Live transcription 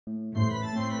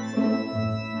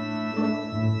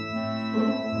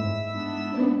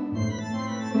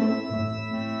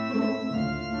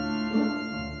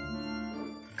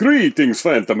Greetings,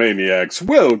 Phantomaniacs!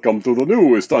 Welcome to the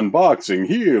newest unboxing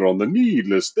here on the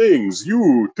Needless Things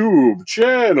YouTube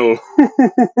channel.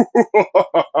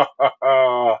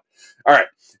 Alright,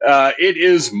 it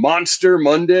is Monster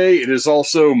Monday, it is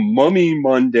also Mummy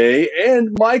Monday, and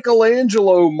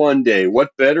Michelangelo Monday.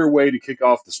 What better way to kick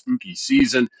off the spooky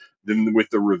season than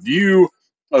with the review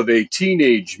of a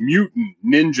Teenage Mutant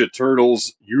Ninja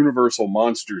Turtles Universal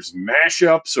Monsters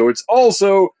mashup? So it's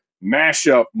also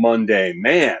Mashup Monday.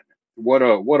 Man, what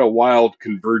a wild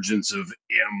convergence of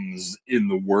M's in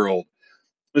the world.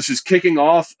 This is kicking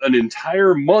off an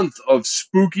entire month of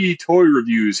spooky toy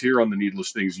reviews here on the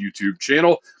Needless Things YouTube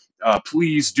channel.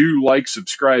 Please do like,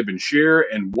 subscribe, and share.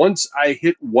 And once I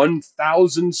hit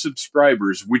 1,000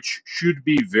 subscribers, which should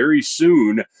be very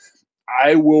soon,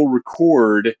 I will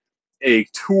record a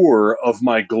tour of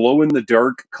my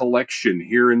glow-in-the-dark collection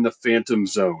here in the Phantom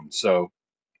Zone. So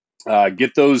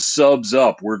get those subs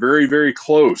up. We're very, very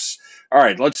close. All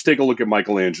right, let's take a look at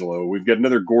Michelangelo. We've got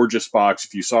another gorgeous box.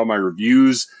 If you saw my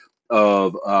reviews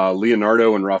of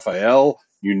Leonardo and Raphael,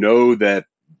 you know that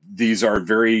these are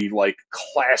very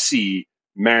classy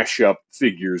mashup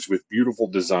figures with beautiful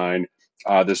design.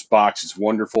 This box is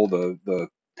wonderful. The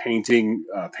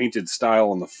painted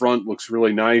style on the front looks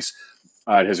really nice.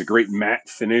 It has a great matte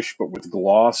finish, but with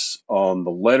gloss on the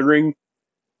lettering.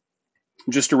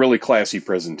 Just a really classy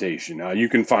presentation. You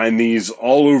can find these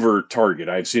all over Target.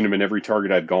 I've seen them in every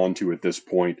Target I've gone to at this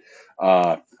point.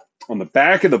 On the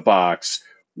back of the box,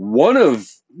 one of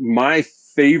my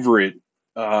favorite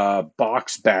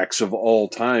box backs of all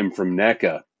time from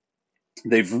NECA.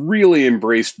 They've really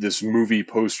embraced this movie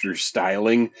poster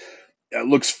styling.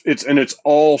 It's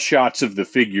all shots of the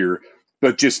figure,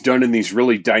 but just done in these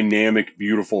really dynamic,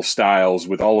 beautiful styles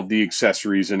with all of the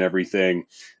accessories and everything.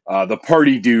 The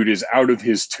party dude is out of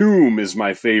his tomb is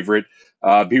my favorite.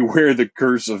 Beware the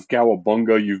curse of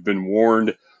Cowabunga, you've been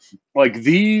warned.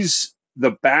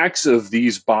 The backs of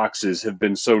these boxes have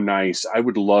been so nice. I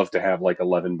would love to have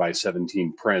 11 by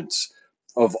 17 prints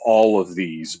of all of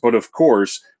these. But of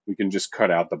course, we can just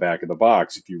cut out the back of the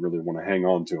box if you really want to hang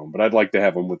on to them. But I'd like to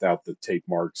have them without the tape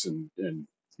marks and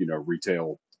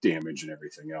retail damage and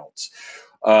everything else.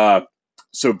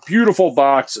 So beautiful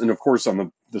box. And of course,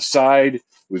 on the side,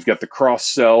 we've got the cross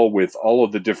cell with all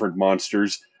of the different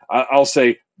monsters. I'll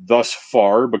say thus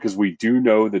far, because we do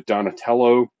know that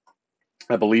Donatello,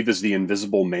 I believe, is the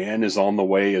Invisible Man, is on the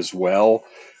way as well.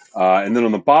 And then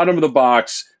on the bottom of the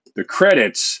box, the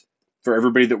credits for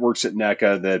everybody that works at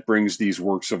NECA that brings these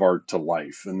works of art to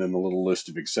life. And then the little list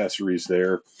of accessories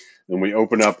there. Then we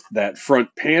open up that front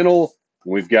panel.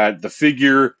 We've got the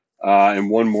figure and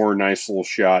one more nice little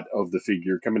shot of the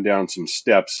figure coming down some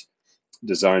steps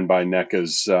designed by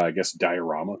NECA's,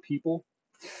 diorama people.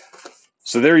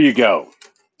 So there you go.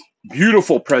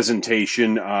 Beautiful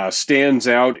presentation. Stands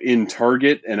out in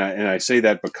Target, and I say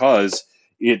that because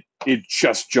it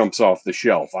just jumps off the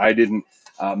shelf. I didn't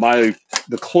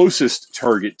the closest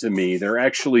Target to me. There are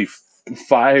actually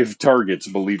 5 Targets,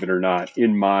 believe it or not,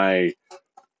 in my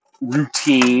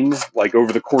routine.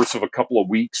 Over the course of a couple of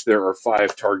weeks, there are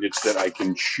 5 Targets that I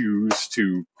can choose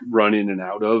to run in and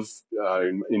out of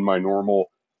in my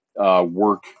normal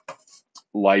work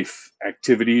life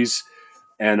activities.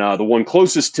 And the one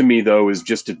closest to me, though, is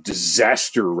just a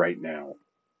disaster right now.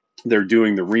 They're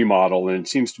doing the remodel, and it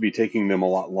seems to be taking them a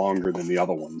lot longer than the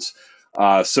other ones.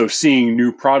 So seeing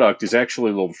new product is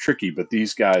actually a little tricky, but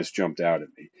these guys jumped out at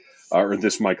me, or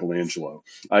this Michelangelo.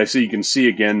 So you can see,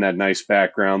 again, that nice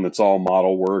background that's all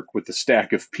model work with the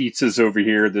stack of pizzas over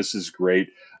here. This is great.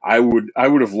 I would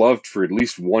have loved for at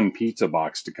least one pizza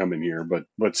box to come in here,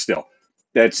 but still,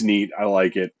 that's neat. I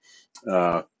like it.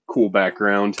 Cool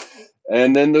background.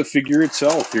 And then the figure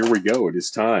itself. Here we go. It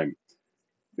is time.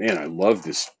 Man, I love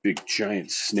this big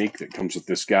giant snake that comes with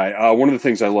this guy. One of the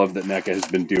things I love that NECA has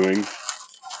been doing,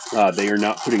 they are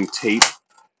not putting tape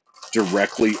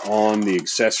directly on the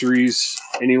accessories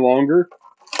any longer.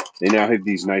 They now have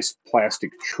these nice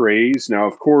plastic trays. Now,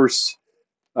 of course,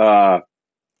 the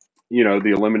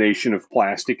elimination of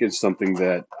plastic is something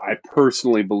that I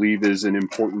personally believe is an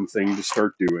important thing to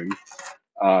start doing.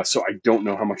 So I don't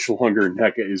know how much longer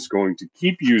NECA is going to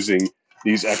keep using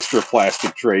these extra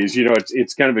plastic trays.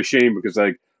 It's kind of a shame because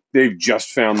they've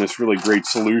just found this really great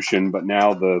solution, but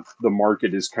now the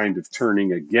market is kind of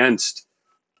turning against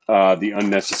the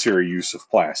unnecessary use of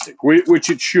plastic, which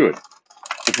it should.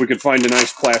 If we could find a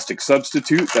nice plastic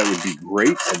substitute, that would be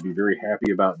great. I'd be very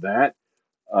happy about that.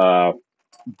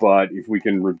 But if we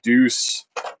can reduce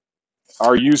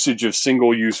our usage of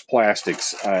single-use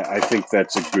plastics, I think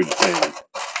that's a good thing.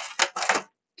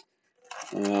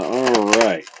 All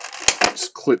right. Let's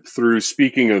clip through.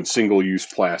 Speaking of single-use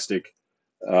plastic,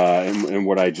 and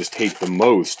what I just hate the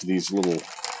most, these little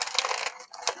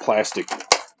plastic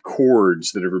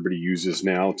cords that everybody uses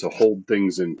now to hold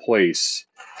things in place.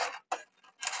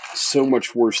 So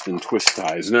much worse than twist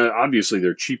ties. And obviously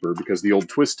they're cheaper because the old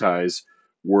twist ties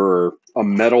were a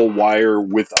metal wire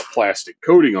with a plastic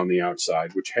coating on the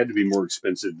outside, which had to be more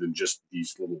expensive than just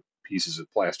these little pieces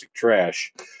of plastic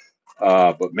trash.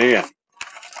 But man,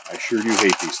 I sure do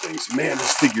hate these things. Man,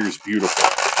 this figure is beautiful.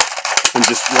 I'm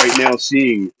just right now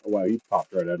seeing, oh, wow, he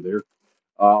popped right out of there,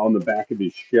 on the back of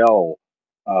his shell.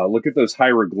 Look at those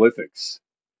hieroglyphics.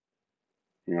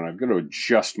 You know, I've got to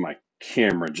adjust my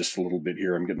camera just a little bit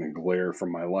here. I'm getting a glare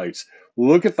from my lights.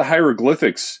 Look at the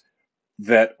hieroglyphics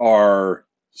that are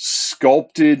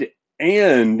sculpted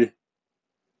and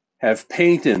have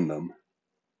paint in them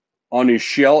on his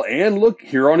shell, and look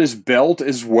here on his belt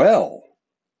as well,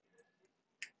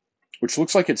 which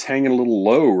looks like it's hanging a little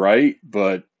low, right?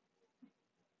 But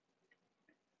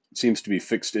it seems to be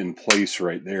fixed in place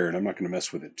right there, and I'm not going to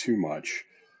mess with it too much.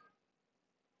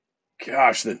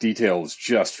 Gosh, the detail is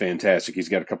just fantastic. He's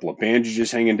got a couple of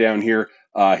bandages hanging down here.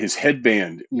 His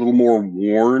headband, a little more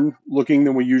worn looking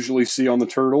than we usually see on the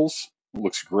turtles.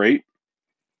 Looks great.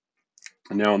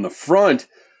 And now on the front,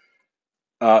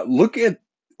 look at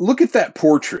that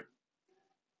portrait.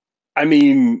 I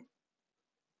mean,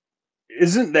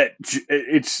 isn't that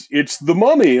it's the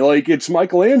Mummy? Like, it's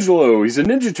Michelangelo. He's a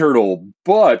Ninja Turtle,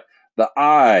 but the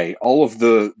eye, all of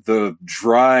the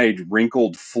dried,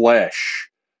 wrinkled flesh.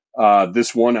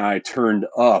 This one eye turned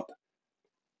up.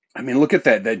 I mean, look at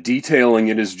that detailing.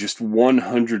 It is just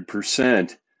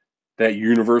 100% that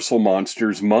Universal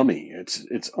Monsters Mummy.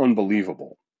 It's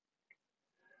unbelievable.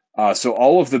 So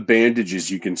all of the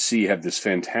bandages you can see have this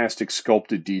fantastic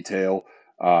sculpted detail.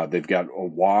 They've got a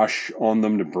wash on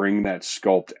them to bring that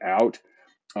sculpt out.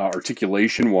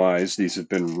 Articulation-wise, these have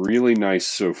been really nice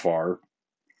so far.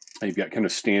 You've got kind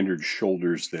of standard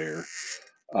shoulders there.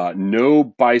 No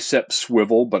bicep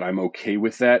swivel, but I'm okay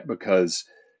with that because,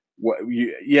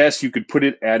 yes, you could put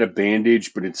it at a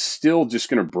bandage, but it's still just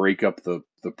going to break up the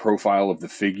profile of the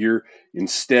figure.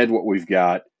 Instead, what we've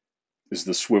got is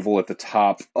the swivel at the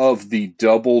top of the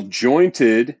double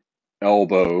jointed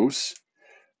elbows.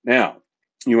 Now,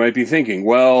 you might be thinking,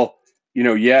 well, you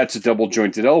know, yeah, it's a double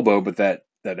jointed elbow, but that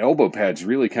elbow pad's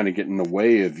really kind of getting in the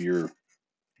way of your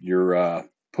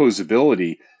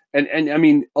posability. And I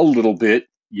mean, a little bit,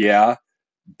 yeah,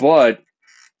 but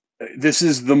this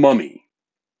is the Mummy.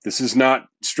 This is not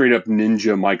straight up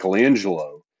ninja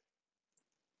Michelangelo.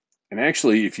 And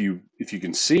actually, if you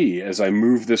can see, as I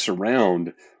move this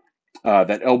around,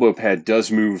 that elbow pad does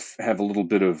move, have a little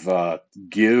bit of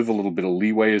give, a little bit of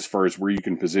leeway as far as where you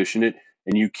can position it,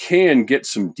 and you can get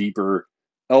some deeper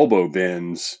elbow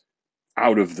bends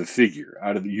out of the figure,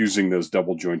 out of using those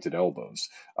double jointed elbows.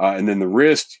 And then the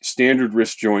wrist, standard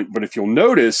wrist joint. But if you'll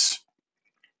notice,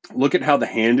 look at how the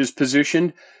hand is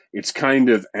positioned. It's kind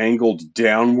of angled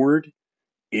downward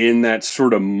in that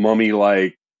sort of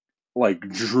mummy-like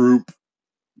droop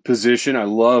position. I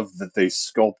love that they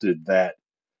sculpted that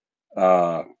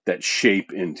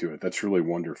shape into it. That's really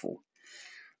wonderful.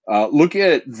 Look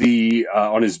at the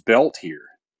on his belt here.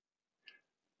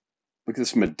 Look at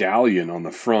this medallion on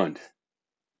the front.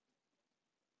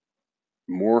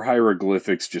 More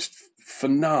hieroglyphics, just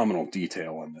phenomenal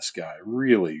detail on this guy.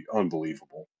 Really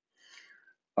unbelievable.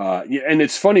 Yeah, and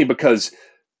it's funny because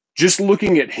just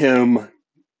looking at him,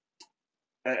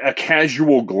 a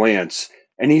casual glance,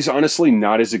 and he's honestly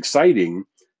not as exciting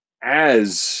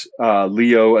as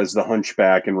Leo as the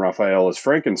Hunchback and Raphael as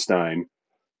Frankenstein.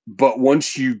 But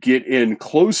once you get in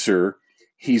closer,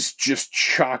 he's just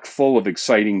chock full of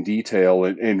exciting detail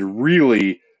and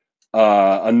really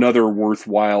another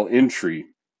worthwhile entry,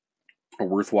 a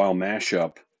worthwhile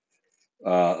mashup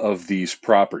of these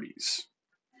properties.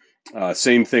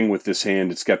 Same thing with this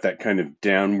hand. It's got that kind of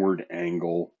downward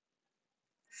angle.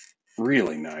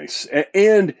 Really nice.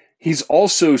 And he's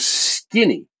also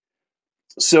skinny.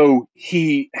 So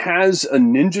he has a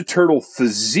Ninja Turtle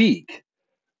physique,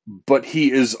 but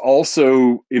he is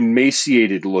also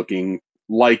emaciated looking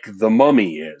like the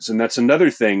Mummy is. And that's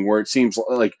another thing where it seems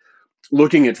like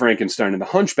looking at Frankenstein and the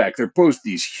Hunchback, they're both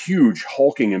these huge,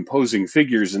 hulking, imposing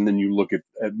figures. And then you look at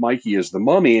Mikey as the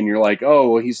Mummy and you're like,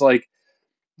 oh, he's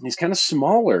kind of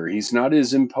smaller. He's not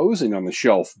as imposing on the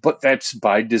shelf, but that's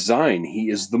by design. He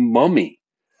is the Mummy.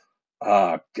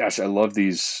 Gosh, I love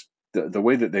these. The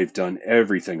way that they've done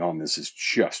everything on this is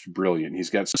just brilliant. He's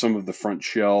got some of the front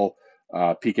shell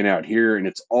peeking out here, and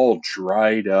it's all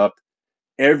dried up.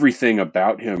 Everything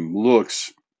about him look,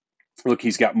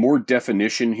 he's got more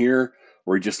definition here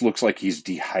where he just looks like he's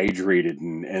dehydrated,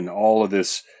 and all of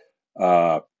this,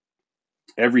 uh,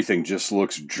 everything just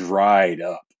looks dried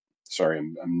up. Sorry,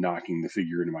 I'm knocking the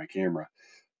figure into my camera.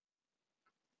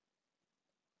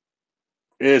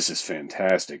 This is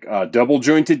fantastic. Double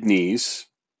jointed knees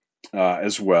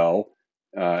as well.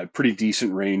 Pretty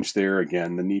decent range there.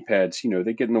 Again, the knee pads,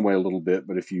 they get in the way a little bit,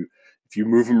 but if you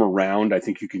move them around, I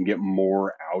think you can get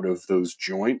more out of those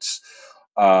joints.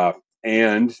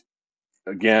 And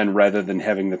again, rather than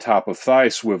having the top of thigh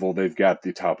swivel, they've got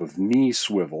the top of knee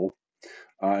swivel.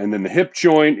 And then the hip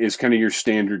joint is kind of your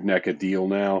standard NECA deal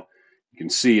now. You can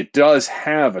see it does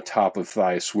have a top of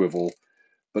thigh swivel,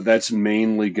 but that's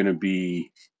mainly going to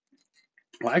be,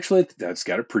 well, actually, that's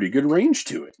got a pretty good range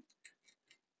to it.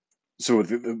 So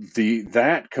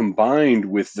that combined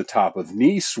with the top of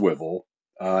knee swivel,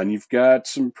 and you've got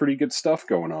some pretty good stuff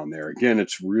going on there. Again,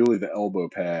 it's really the elbow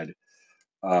pad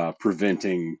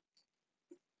preventing,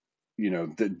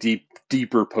 the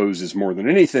deeper poses more than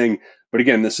anything. But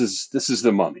again, this is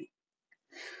the Mummy.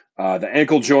 The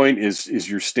ankle joint is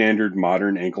your standard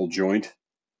modern ankle joint.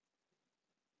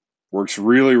 Works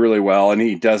really, really well, and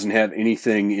he doesn't have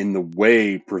anything in the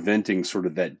way preventing sort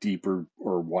of that deeper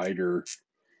or wider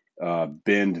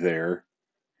bend there.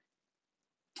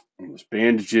 And those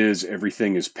bandages,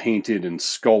 everything is painted and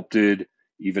sculpted,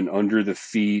 even under the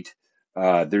feet.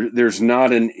 There's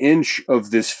not an inch of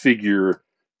this figure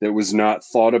that was not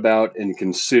thought about and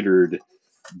considered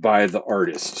by the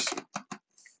artists.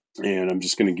 And I'm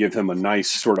just going to give him a nice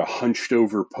sort of hunched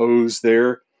over pose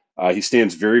there. He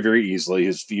stands very, very easily.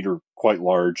 His feet are quite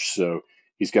large, so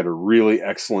he's got a really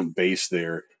excellent base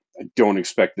there. I don't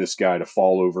expect this guy to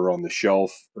fall over on the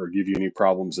shelf or give you any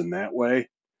problems in that way.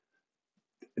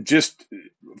 Just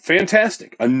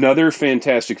fantastic. Another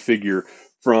fantastic figure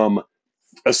from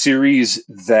a series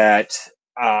that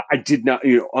I did not,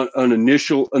 on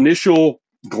initial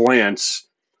glance,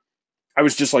 I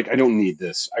was just like, I don't need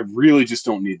this. I really just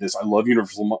don't need this. I love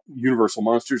Universal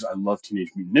Monsters. I love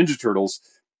Teenage Mutant Ninja Turtles.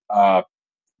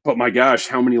 But my gosh,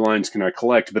 how many lines can I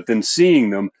collect? But then seeing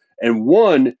them, and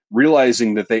one,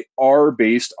 realizing that they are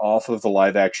based off of the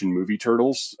live action movie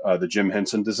Turtles, the Jim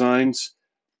Henson designs,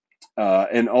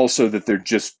 and also that they're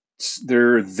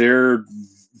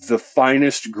the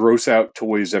finest gross out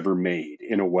toys ever made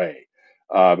in a way.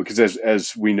 Because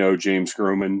as we know, James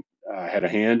Groman had a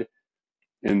hand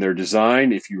in their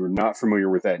design. If you are not familiar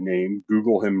with that name,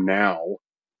 Google him now.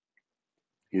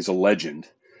 He's a legend.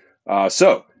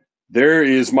 So there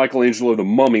is Michelangelo the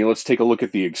Mummy. Let's take a look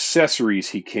at the accessories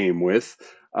he came with.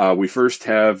 We first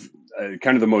have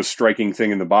kind of the most striking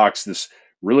thing in the box, this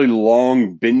really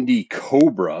long, bendy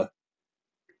cobra.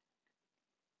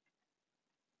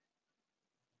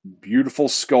 Beautiful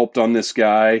sculpt on this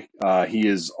guy. He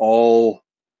is all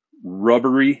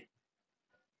rubbery,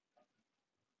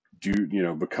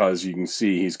 because you can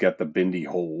see he's got the bendy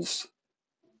holes.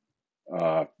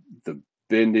 The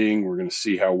bending, we're going to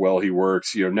see how well he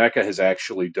works. NECA has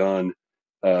actually done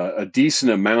a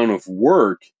decent amount of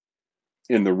work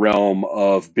in the realm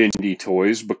of bendy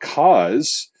toys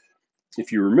because,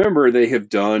 if you remember, they have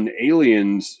done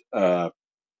Aliens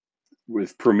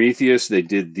with Prometheus. They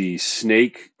did the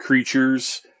snake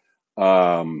creatures.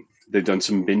 They've done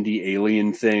some bendy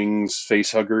alien things,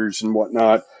 face huggers and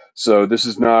whatnot. So this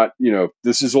is not,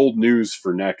 this is old news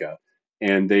for NECA,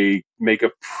 and they make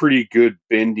a pretty good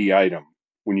bendy item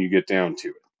when you get down to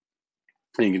it.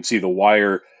 And you can see the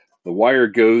wire. The wire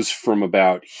goes from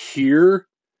about here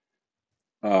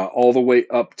all the way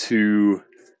up to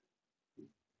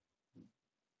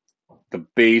the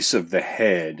base of the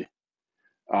head.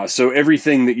 So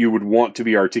everything that you would want to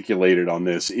be articulated on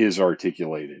this is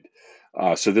articulated.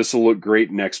 So this will look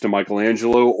great next to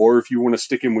Michelangelo, or if you want to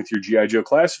stick him with your G.I. Joe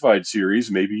Classified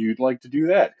series, maybe you'd like to do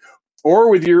that.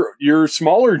 Or with your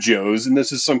smaller Joes, and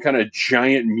this is some kind of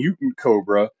giant mutant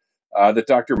cobra that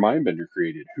Dr. Mindbender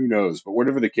created. Who knows? But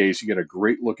whatever the case, you get a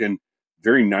great looking,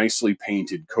 very nicely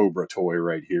painted cobra toy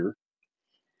right here.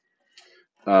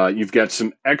 You've got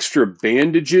some extra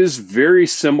bandages, very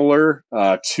similar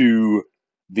to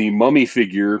the Mummy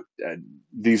figure.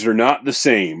 These are not the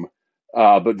same,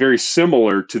 but very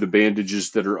similar to the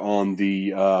bandages that are on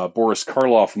the Boris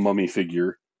Karloff Mummy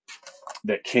figure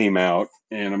that came out.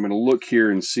 And I'm going to look here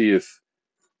and see if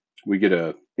we get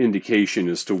an indication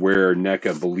as to where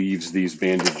NECA believes these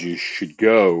bandages should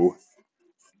go.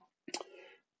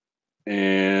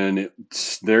 And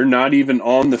they're not even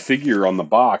on the figure on the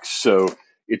box, so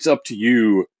it's up to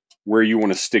you where you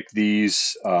want to stick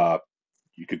these.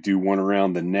 You could do one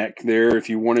around the neck there if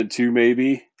you wanted to,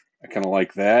 maybe. I kind of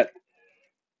like that.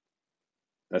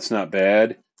 That's not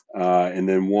bad. And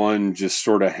then one just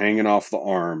sort of hanging off the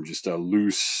arm, just a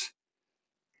loose,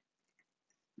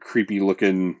 creepy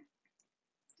looking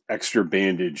extra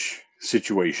bandage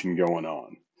situation going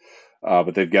on.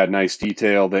 But they've got nice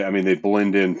detail. They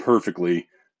blend in perfectly,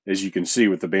 as you can see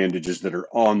with the bandages that are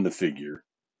on the figure.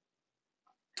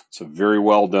 So very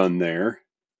well done there.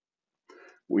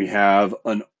 We have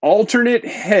an alternate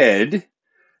head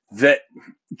that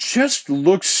just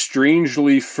looks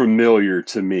strangely familiar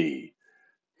to me.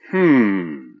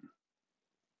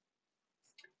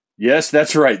 Yes,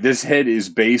 that's right. This head is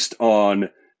based on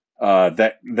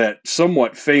that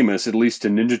somewhat famous, at least to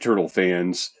Ninja Turtle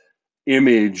fans,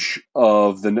 image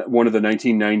of one of the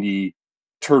 1990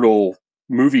 Turtle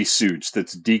movie suits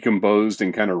that's decomposed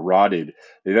and kind of rotted.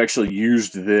 They've actually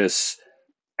used this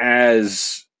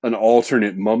as an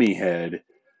alternate mummy head.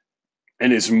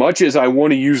 And as much as I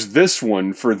want to use this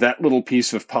one for that little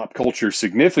piece of pop culture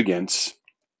significance,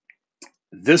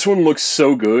 this one looks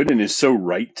so good and is so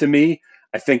right to me,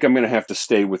 I think I'm going to have to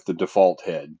stay with the default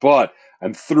head. But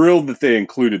I'm thrilled that they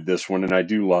included this one, and I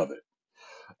do love it.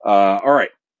 All right.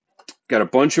 Got a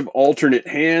bunch of alternate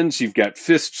hands. You've got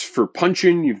fists for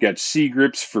punching. You've got C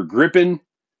grips for gripping.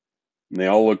 And they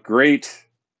all look great.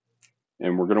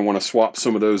 And we're going to want to swap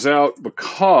some of those out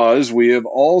because we have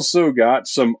also got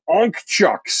some Ankh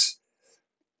Chucks.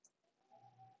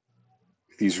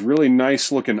 These really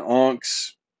nice looking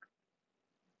Ankhs,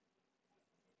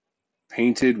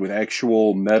 painted with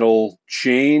actual metal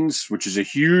chains, which is a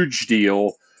huge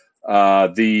deal.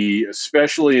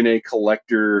 Especially in a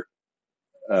collector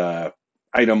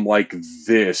item like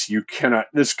this,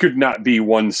 this could not be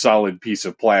one solid piece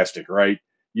of plastic, right?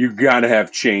 You got to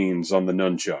have chains on the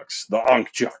nunchucks, the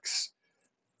Ankh Chucks.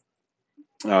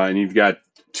 And you've got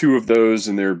two of those,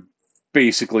 and they're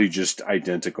basically just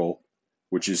identical,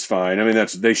 which is fine.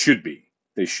 They should be.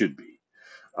 They should be.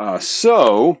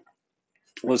 So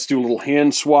let's do a little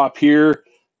hand swap here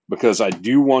because I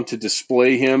do want to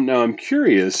display him. Now I'm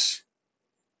curious.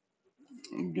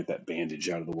 Let me get that bandage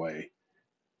out of the way.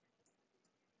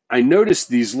 I noticed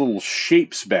these little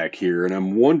shapes back here, and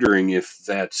I'm wondering if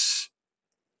that's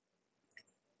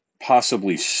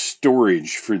possibly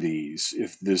storage for these.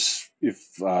 If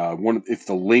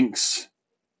the links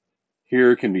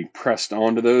here can be pressed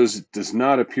onto those, it does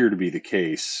not appear to be the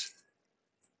case.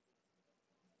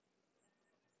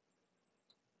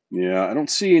 Yeah, I don't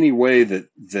see any way that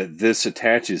this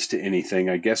attaches to anything.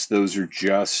 I guess those are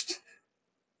just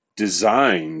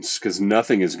designs because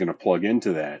nothing is going to plug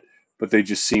into that. But they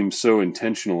just seem so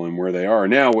intentional in where they are.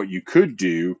 Now, what you could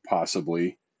do,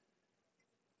 possibly,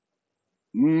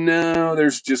 no,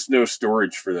 there's just no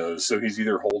storage for those. So he's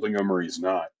either holding them or he's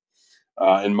not.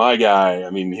 And my guy,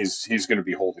 he's going to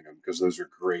be holding them because those are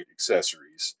great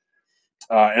accessories.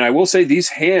 And I will say these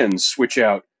hands switch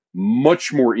out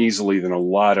much more easily than a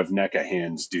lot of NECA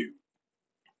hands do.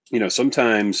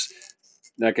 Sometimes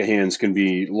NECA hands can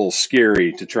be a little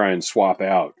scary to try and swap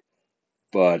out.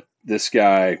 But this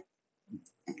guy,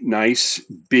 nice,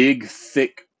 big,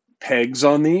 thick pegs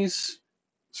on these.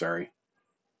 Sorry.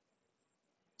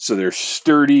 So they're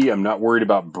sturdy. I'm not worried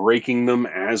about breaking them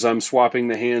as I'm swapping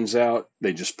the hands out.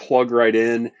 They just plug right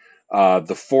in.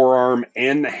 The forearm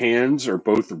and the hands are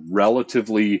both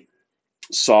relatively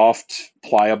soft,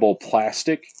 pliable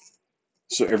plastic.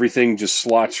 So everything just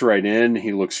slots right in.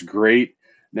 He looks great.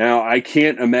 Now, I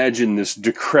can't imagine this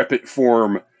decrepit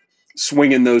form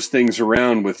swinging those things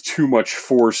around with too much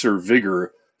force or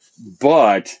vigor,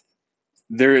 but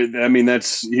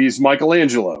he's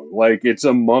Michelangelo. Like, it's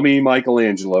a mummy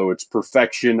Michelangelo. It's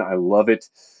perfection. I love it.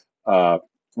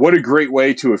 What a great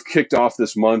way to have kicked off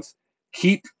this month.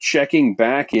 Keep checking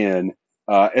back in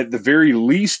at the very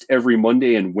least every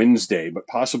Monday and Wednesday, but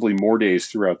possibly more days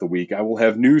throughout the week. I will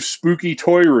have new spooky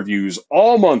toy reviews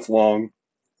all month long,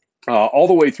 all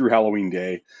the way through Halloween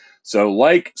Day. So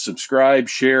like, subscribe,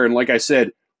 share, and like I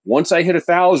said, once I hit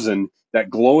 1,000, that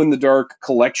glow-in-the-dark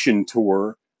collection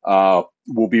tour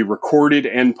will be recorded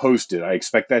and posted. I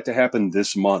expect that to happen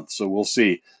this month, so we'll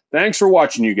see. Thanks for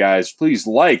watching, you guys. Please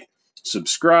like,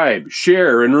 subscribe,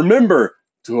 share, and remember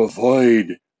to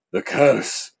avoid the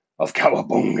curse of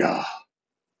Cowabunga.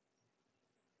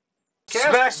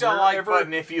 Smash that like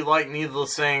button if you like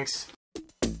Needless Things.